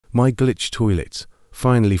My glitch toilet,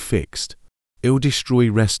 finally fixed. It'll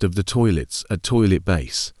destroy rest of the toilets at toilet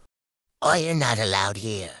base. Oh, you're not allowed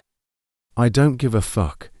here. I don't give a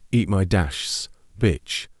fuck. Eat my dashs,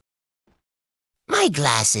 bitch. My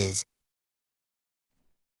glasses.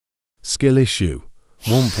 Skill issue.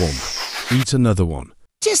 Womp womp. Eat another one.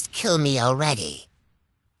 Just kill me already.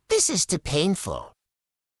 This is too painful.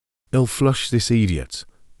 I'll flush this idiot,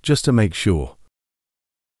 just to make sure.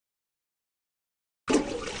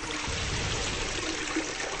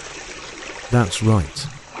 That's right.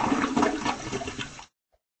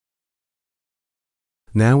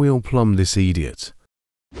 Now we'll plumb this idiot.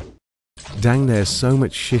 Dang, there's so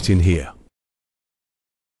much shit in here.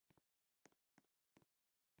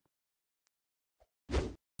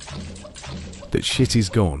 That shit is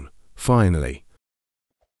gone, finally.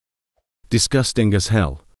 Disgusting as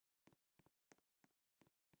hell.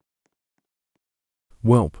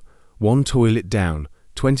 Welp, one toilet down,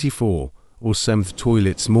 24 or 7th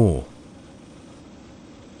toilets more.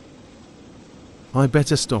 I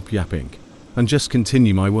better stop yapping and just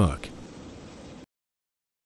continue my work.